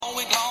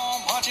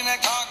that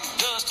clock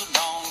just to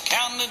dawn.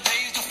 Counting the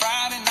days to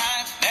Friday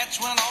night.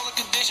 That's when all the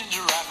conditions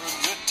are right for a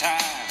good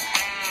time.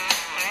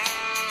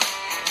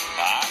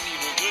 I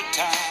need a good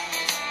time.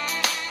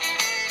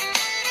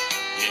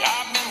 Yeah,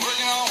 I've been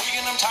working all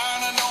weekend. I'm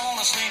tired. I don't want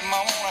to sleep. I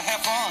want to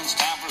have fun. It's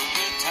time for a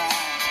good time.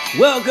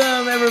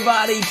 Welcome,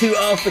 everybody, to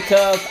Off the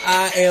Cuff.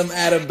 I am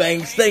Adam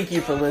Banks. Thank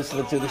you for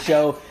listening to the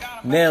show.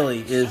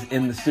 Nelly is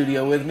in the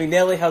studio with me.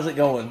 Nelly, how's it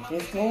going?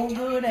 It's going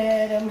good,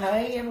 Adam.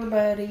 Hey,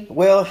 everybody.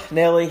 Well,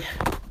 Nelly,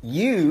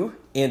 you,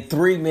 in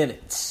 3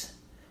 minutes,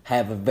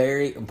 have a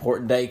very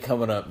important day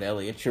coming up,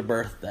 Nelly. It's your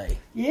birthday.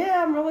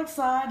 Yeah, I'm real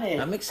excited.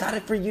 I'm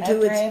excited for you,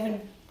 too. After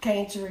having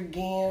cancer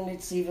again,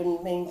 it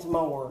even means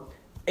more.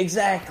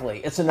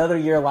 Exactly. It's another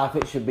year of life.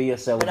 It should be a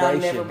But celebration.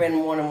 I've never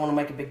been one and want to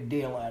make a big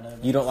deal out of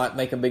it. You don't like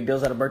making big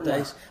deals out of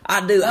birthdays? No.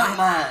 I do. Not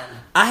mine.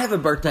 I have a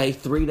birthday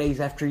 3 days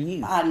after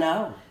you. I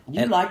know.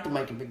 You like to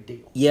make a big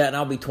deal. Yeah, and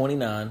I'll be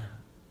 29,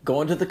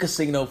 going to the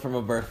casino for my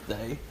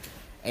birthday,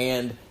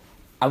 and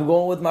I'm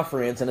going with my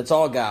friends, and it's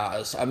all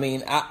guys. I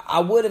mean,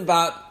 I would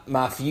invite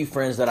my few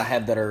friends that I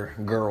have that are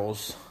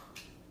girls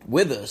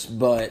with us,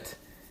 but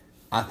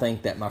I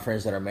think that my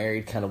friends that are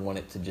married kind of want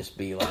it to just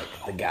be like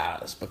the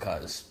guys,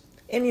 because,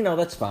 and you know,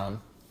 that's fine.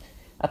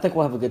 I think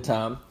we'll have a good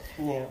time.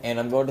 Yeah. And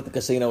I'm going to the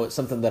casino. It's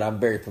something that I'm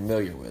very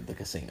familiar with, the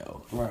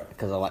casino. Right.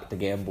 Because I like to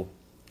gamble,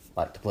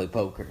 like to play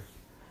poker.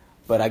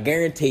 But I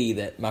guarantee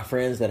that my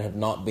friends that have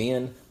not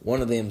been,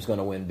 one of them is going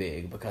to win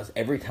big. Because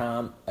every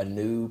time a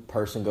new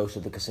person goes to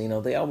the casino,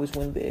 they always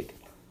win big.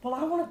 Well,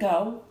 I want to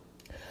go.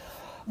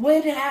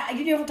 When did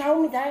you never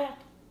told me that?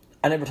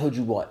 I never told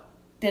you what.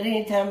 That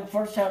anytime,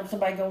 first time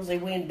somebody goes, they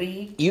win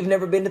big. You've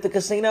never been to the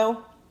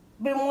casino?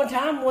 Been one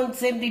time, won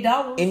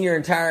 $70. In your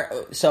entire...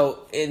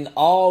 So, in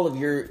all of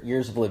your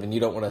years of living, you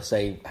don't want to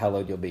say how low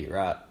you'll be,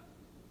 right?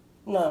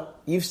 No.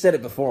 You've said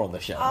it before on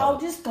the show.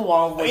 Oh, just go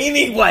on with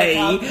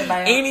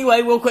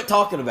Anyway, we'll quit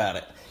talking about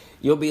it.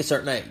 You'll be a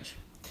certain age.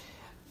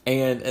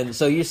 And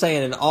so you're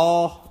saying in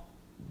all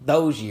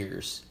those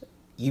years,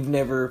 you've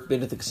never been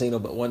to the casino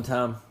but one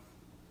time?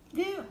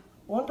 Yeah,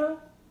 one time.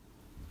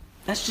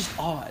 That's just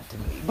odd to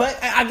me. But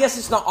I guess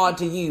it's not odd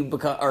to you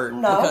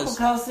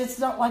because it's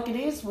not like it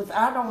is with...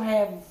 I don't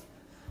have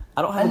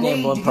a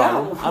gambling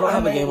problem. I don't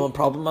have a gambling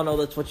problem. I know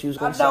that's what you was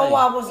going to say. No,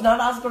 I was not.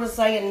 I was going to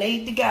say a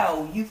need to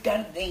go. You've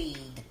got a need.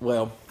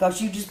 Well...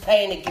 Because you just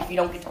panic if you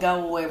don't get to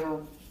go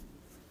ever.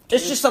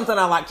 It's just something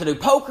I like to do.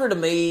 Poker to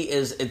me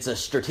it's a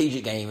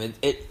strategic game.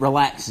 It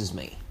relaxes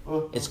me.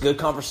 Mm-hmm. It's good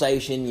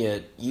conversation.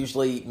 You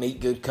usually meet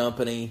good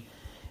company.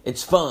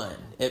 It's fun.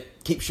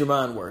 It keeps your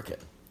mind working.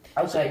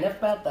 Okay, enough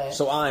about that.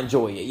 So I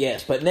enjoy it,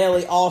 yes. But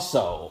Nelly,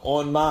 also,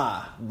 on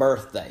my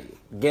birthday,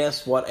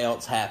 guess what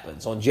else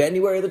happens? On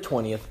January the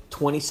 20th,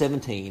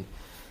 2017,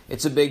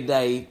 it's a big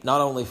day, not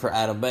only for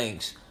Adam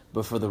Banks,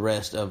 but for the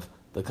rest of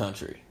the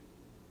country.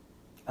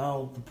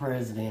 Oh, the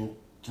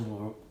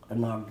presidential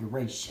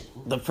inauguration.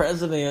 The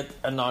president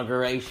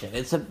inauguration.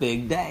 It's a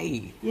big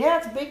day. Yeah,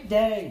 it's a big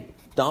day.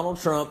 Donald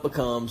Trump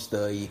becomes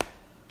the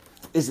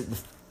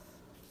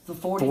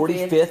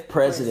 45th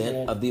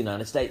president of the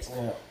United States.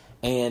 Yeah.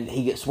 And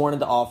he gets sworn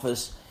into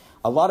office.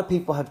 A lot of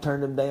people have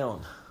turned him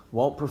down.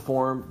 Won't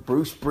perform.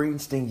 Bruce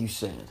Springsteen, you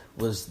said,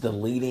 was the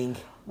leading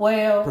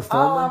performer.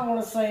 All I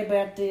want to say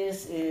about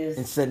this is...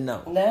 And said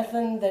no.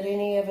 Nothing that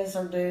any of us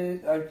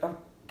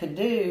could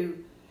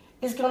do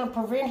is going to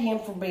prevent him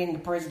from being the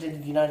president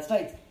of the United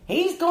States.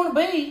 He's going to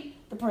be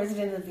the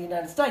president of the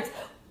United States.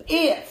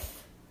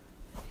 If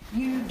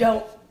you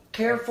don't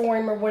care for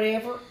him or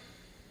whatever...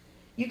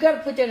 You got to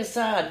put that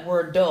aside.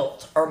 We're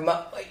adults.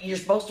 You're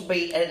supposed to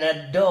be an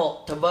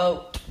adult to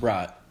vote.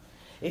 Right.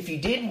 If you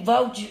didn't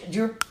vote,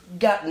 you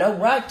got no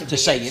right to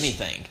say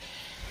anything.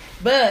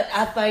 But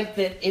I think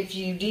that if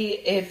you did,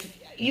 if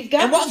you've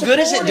got and to what good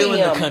is it doing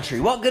him, the country?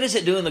 What good is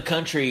it doing the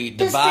country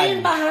to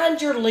stand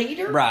behind your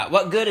leader? Right.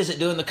 What good is it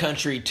doing the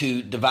country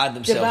to divide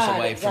themselves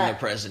away from their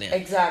president?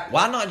 Exactly.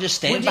 Why not just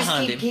stand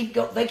behind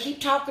him? They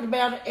keep talking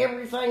about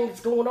everything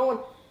that's going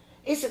on.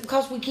 It's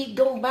because we keep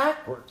going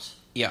backwards.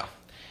 Yeah.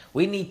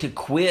 We need to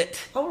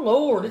quit. Oh,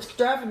 Lord, it's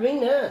driving me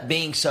nuts.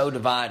 Being so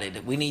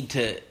divided. We need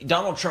to...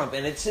 Donald Trump,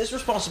 and it's his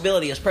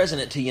responsibility as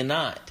president to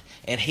unite.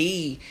 And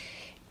he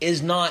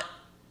is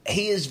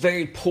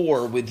very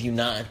poor with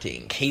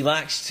uniting. He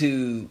likes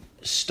to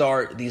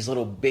start these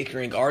little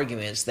bickering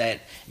arguments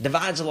that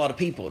divides a lot of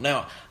people.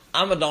 Now,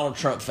 I'm a Donald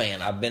Trump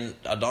fan. I've been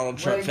a Donald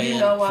Trump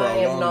fan for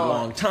a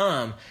long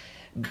time.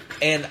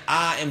 And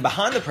I am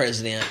behind the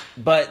president,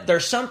 but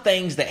there's some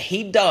things that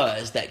he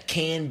does that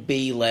can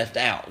be left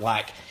out.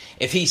 Like,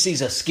 if he sees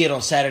a skit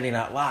on Saturday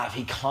Night Live,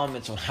 he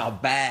comments on how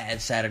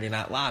bad Saturday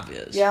Night Live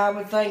is. Yeah, I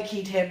would think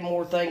he'd have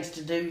more things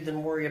to do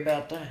than worry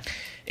about that.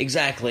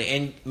 Exactly.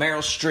 And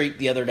Meryl Streep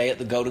the other day at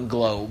the Golden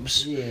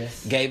Globes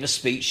gave a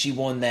speech. She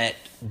won that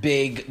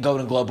big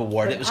Golden Globe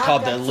Award. It was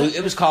called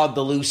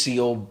the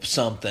Lucille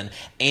something.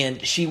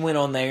 And she went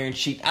on there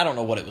and I don't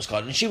know what it was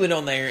called. And she went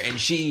on there and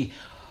she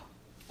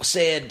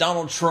said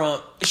Donald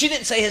Trump. She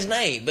didn't say his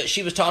name, but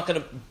she was talking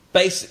to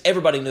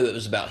everybody knew it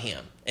was about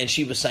him. And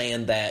she was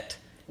saying that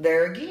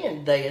there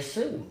again, they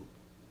assume.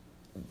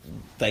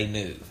 they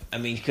knew. I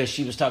mean, because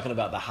she was talking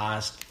about the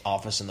highest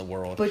office in the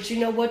world. But you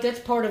know what? That's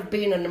part of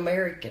being an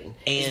American,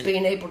 is And-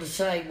 being able to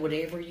say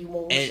whatever you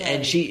want to say.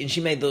 And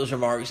she made those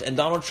remarks. And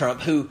Donald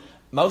Trump, who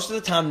most of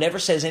the time never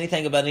says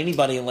anything about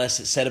anybody unless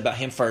it's said about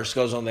him first,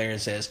 goes on there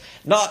and says,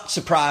 not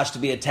surprised to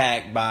be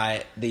attacked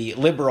by the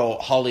liberal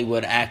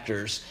Hollywood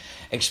actors,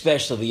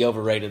 especially the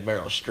overrated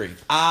Meryl Streep.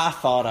 I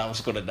thought I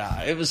was going to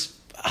die. It was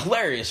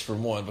hilarious for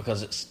one,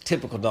 because it's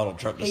typical Donald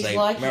Trump to say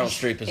Meryl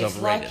Streep is it's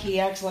overrated. like he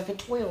acts like a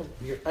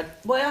 12-year-old.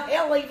 Well,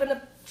 hell, even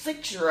a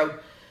 6-year-old.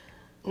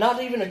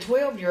 Not even a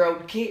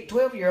 12-year-old kid.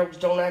 12-year-olds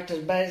don't act as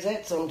bad as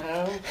that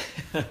sometimes.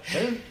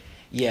 Dude,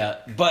 Yeah,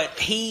 but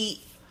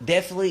he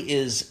definitely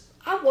is.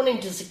 I want him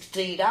to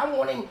succeed. I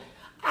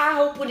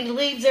hope when he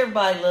leaves,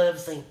 everybody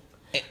loves him.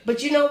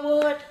 But you know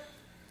what?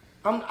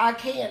 I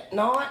can't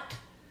not.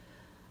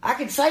 I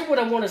can say what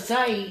I want to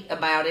say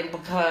about him,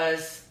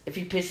 because if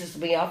he pisses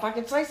me off, I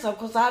can say so,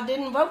 because I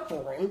didn't vote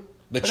for him.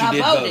 But you I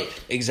did voted.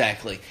 vote.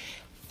 Exactly.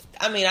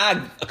 I mean,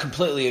 I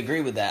completely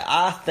agree with that.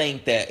 I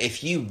think that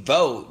if you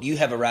vote, you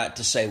have a right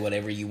to say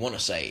whatever you want to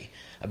say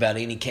about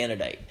any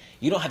candidate.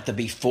 You don't have to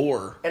be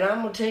for. And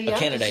I'm going to tell you, A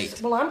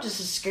candidate. I'm just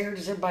as scared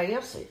as everybody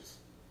else is.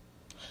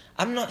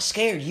 I'm not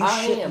scared. You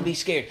I shouldn't am. be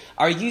scared.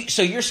 Are you?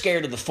 So you're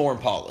scared of the foreign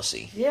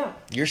policy. Yeah.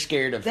 You're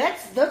scared of.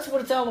 That's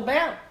what it's all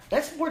about.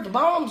 That's where the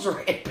bombs are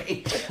at,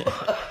 people.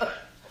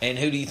 And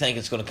who do you think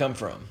it's going to come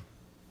from?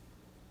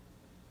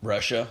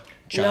 Russia?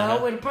 China?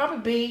 No, it'll probably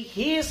be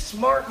his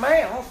smart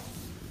mouth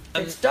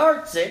that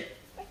starts it.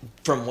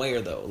 From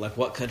where, though? Like,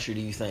 what country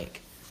do you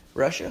think?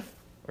 Russia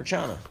or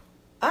China?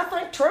 I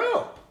think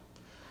Trump.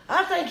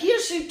 I think he'll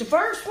shoot the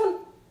first one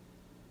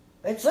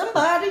at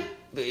somebody.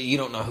 You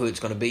don't know who it's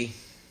going to be?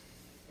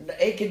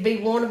 It could be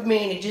one of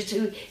many.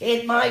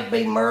 It might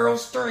be Meryl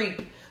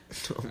Streep.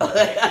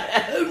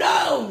 Who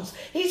knows?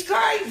 He's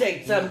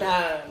crazy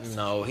sometimes.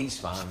 No, he's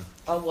fine.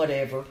 Oh,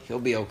 whatever. He'll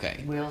be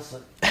okay.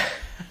 Wilson.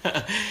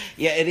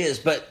 Yeah, it is.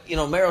 But,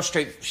 Meryl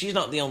Streep, she's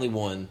not the only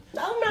one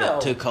Oh, no.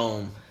 that took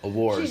home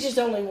awards. She's just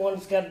the only one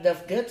that's got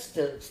enough guts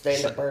to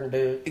stand up there and do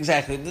it.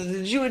 Exactly.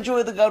 Did you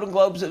enjoy the Golden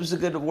Globes? It was a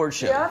good award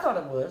show. Yeah, I thought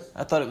it was.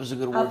 I thought it was a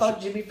good I award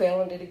thought show. Jimmy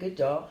Fallon did a good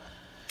job.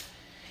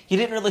 You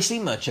didn't really see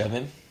much of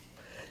him.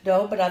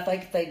 No, but I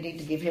think they need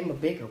to give him a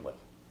bigger one.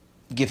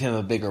 Give him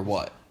a bigger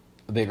what?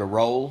 A bigger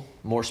role?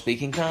 More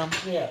speaking time?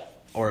 Yeah.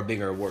 Or a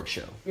bigger award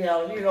show?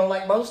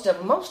 Like most of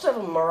them. Most of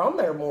them are on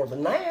there more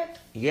than that.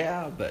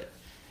 Yeah, but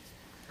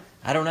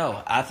I don't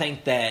know. I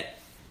think that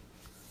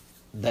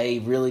they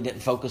really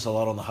didn't focus a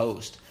lot on the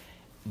host.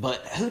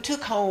 But who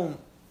took home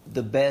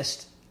the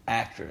best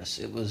actress?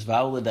 It was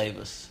Viola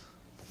Davis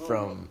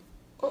from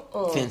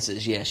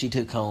Fences. Yeah, she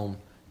took home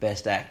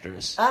best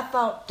actress. I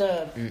thought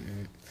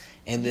And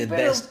the better-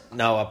 best...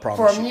 No, I for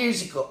promise a you.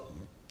 musical.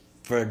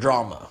 For a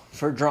drama.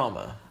 For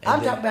drama. And I'm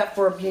then- talking about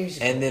for a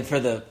musical. And then for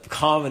the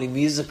comedy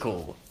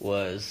musical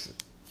was...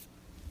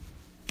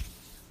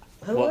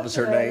 Who What was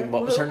her name?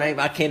 What was her Who- name?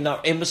 I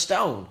cannot... Emma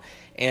Stone.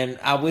 And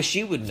I wish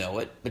you would know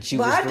it, but you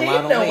Well, was I did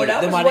relying on know me. it.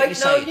 I Then why was didn't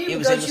you waiting say on you it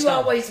was Emma because you Stone?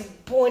 always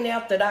point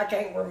out that I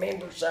can't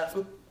remember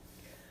something.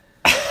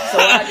 So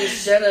I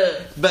just shut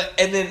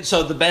up.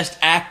 So the best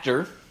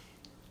actor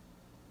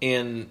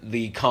in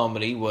the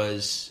comedy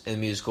was, in the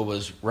musical,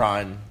 was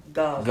Ryan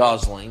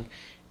Gosling.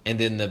 And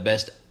then the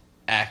best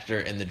actor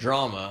in the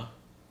drama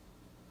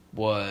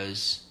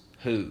was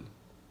who?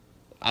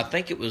 I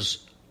think it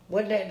was...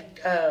 Wasn't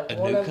that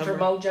one of them newcomer?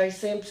 from O.J.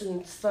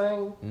 Simpson's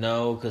thing?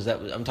 No, because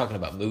I'm talking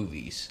about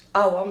movies.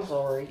 Oh, I'm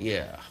sorry.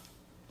 Yeah.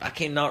 I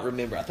cannot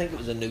remember. I think it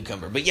was a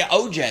newcomer. But yeah,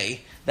 OJ,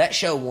 that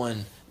show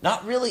won.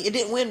 Not really. It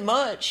didn't win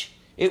much.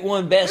 It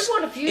won best. It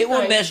won a few It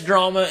won things. best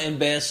drama and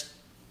best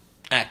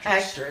actress.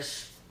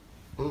 Actress.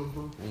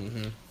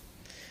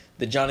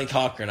 The Johnny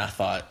Cochran, I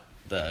thought,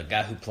 the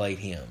guy who played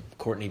him,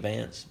 Courtney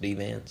Vance, B.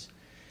 Vance,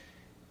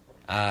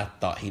 I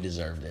thought he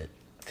deserved it.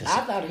 'Cause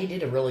I thought he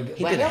did a really good.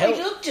 He Well, did a hell, he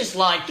hell- looked just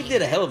like he him.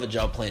 did a hell of a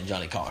job playing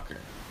Johnny Cochran.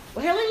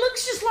 Well, hell, he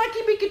looks just like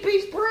him. He could be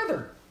his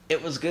brother.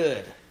 It was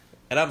good.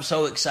 And I'm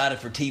so excited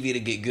for TV to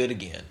get good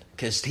again.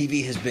 Because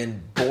TV has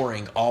been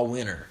boring all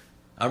winter.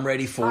 I'm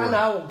ready for... I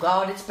know,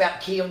 God, it's about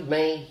killed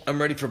me.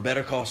 I'm ready for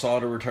Better Call Saul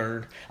to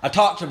return. I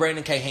talked to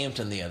Brandon K.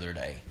 Hampton the other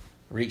day.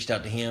 Reached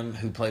out to him,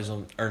 who plays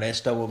on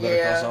Ernesto on Better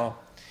Yeah. Call Saul.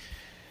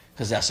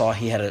 Because I saw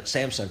he had a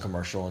Samsung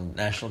commercial on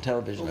national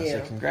television. I Yeah.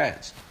 said,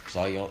 congrats.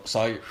 Saw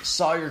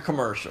your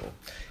commercial.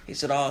 He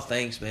said, oh,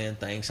 thanks, man.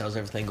 Thanks. How's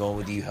everything going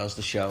with you? How's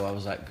the show? I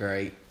was like,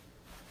 great.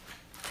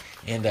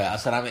 And I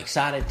said, I'm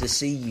excited to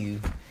see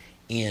you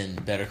in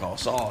Better Call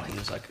Saul. He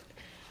was like,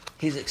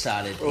 he's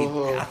excited.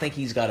 I think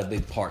he's got a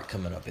big part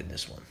coming up in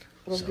this one.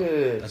 Well,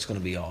 good. That's going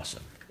to be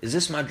awesome. Is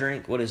this my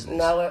drink? What is this?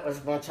 No, that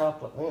was my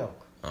chocolate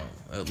milk. Oh,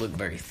 it looked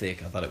very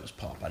thick. I thought it was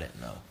pop. I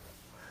didn't know.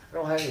 I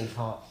don't have any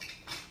pop.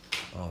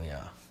 Oh,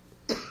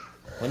 yeah.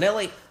 Well,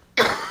 Nelly,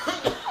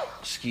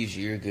 excuse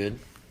you, you're good.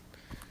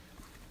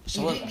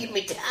 So You what, didn't give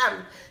me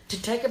time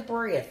to take a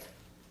breath.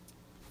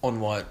 on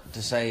what?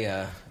 To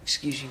say,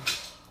 excuse you?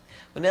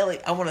 Well, Nelly,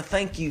 I want to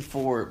thank you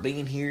for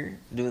being here,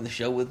 doing the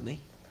show with me.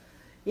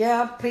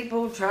 Yeah,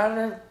 people trying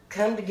to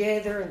come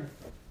together and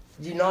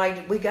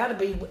united. We got to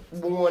be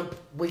one.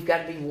 We've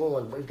got to be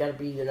one. We've got to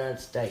be the United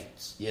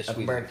States. Yes, of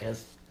we America.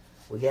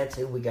 That's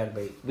who we got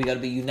to be. We got to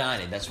be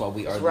united. That's why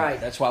we are.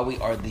 That's why we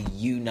are the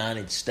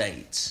United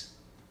States.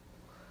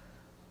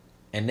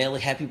 And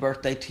Nelly, happy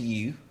birthday to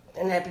you.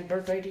 And happy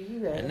birthday to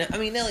you, Adam. I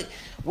mean, Nelly,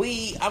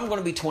 I'm going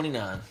to be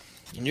 29,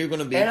 and you're going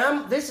to be.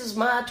 And this is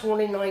my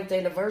 29th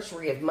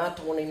anniversary of my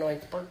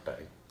 29th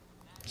birthday.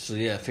 So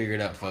yeah, figure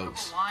it out,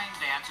 folks. Line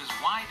dance is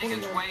winding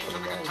its way to the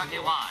Kentucky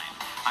line.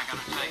 I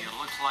gotta tell you, it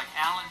looks like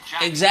Alan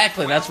Jackson.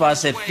 Exactly. That's why I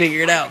said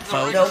figure it out,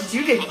 folks. No,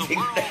 you didn't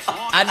figure it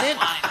out. I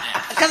didn't,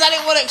 because I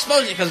didn't want to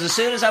expose it. Because as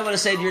soon as I would have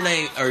said your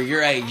name or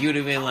your age, you'd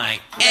have been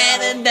like,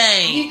 Adam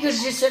Dane. You could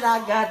just said, I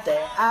got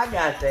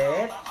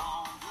that.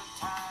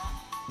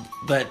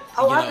 But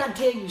I gotta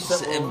tell you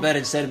something. But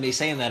instead of me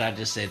saying that, I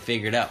just said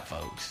figure it out,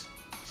 folks.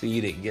 So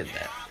you didn't get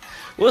that.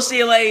 We'll see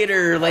you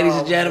later, ladies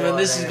and gentlemen.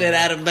 This has been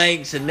Adam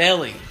Banks and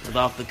Nelly with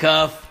Off the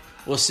Cuff.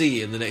 We'll see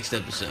you in the next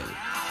episode.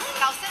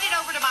 I'll send it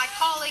over to my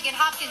colleague in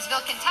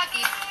Hopkinsville,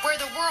 Kentucky, where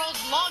the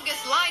world's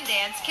longest line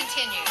dance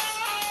continues.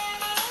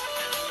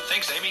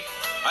 Thanks, Amy.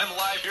 I'm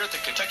live here at the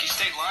Kentucky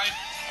State Line,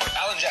 where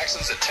Alan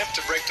Jackson's attempt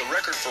to break the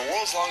record for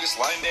world's longest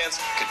line dance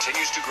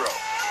continues to grow.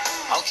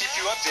 I'll keep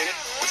you updated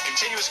with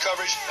continuous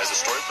coverage as the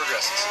story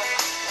progresses.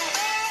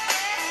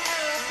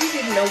 You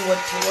didn't know what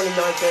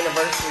 29th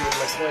anniversary of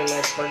my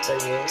 29th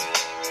birthday was.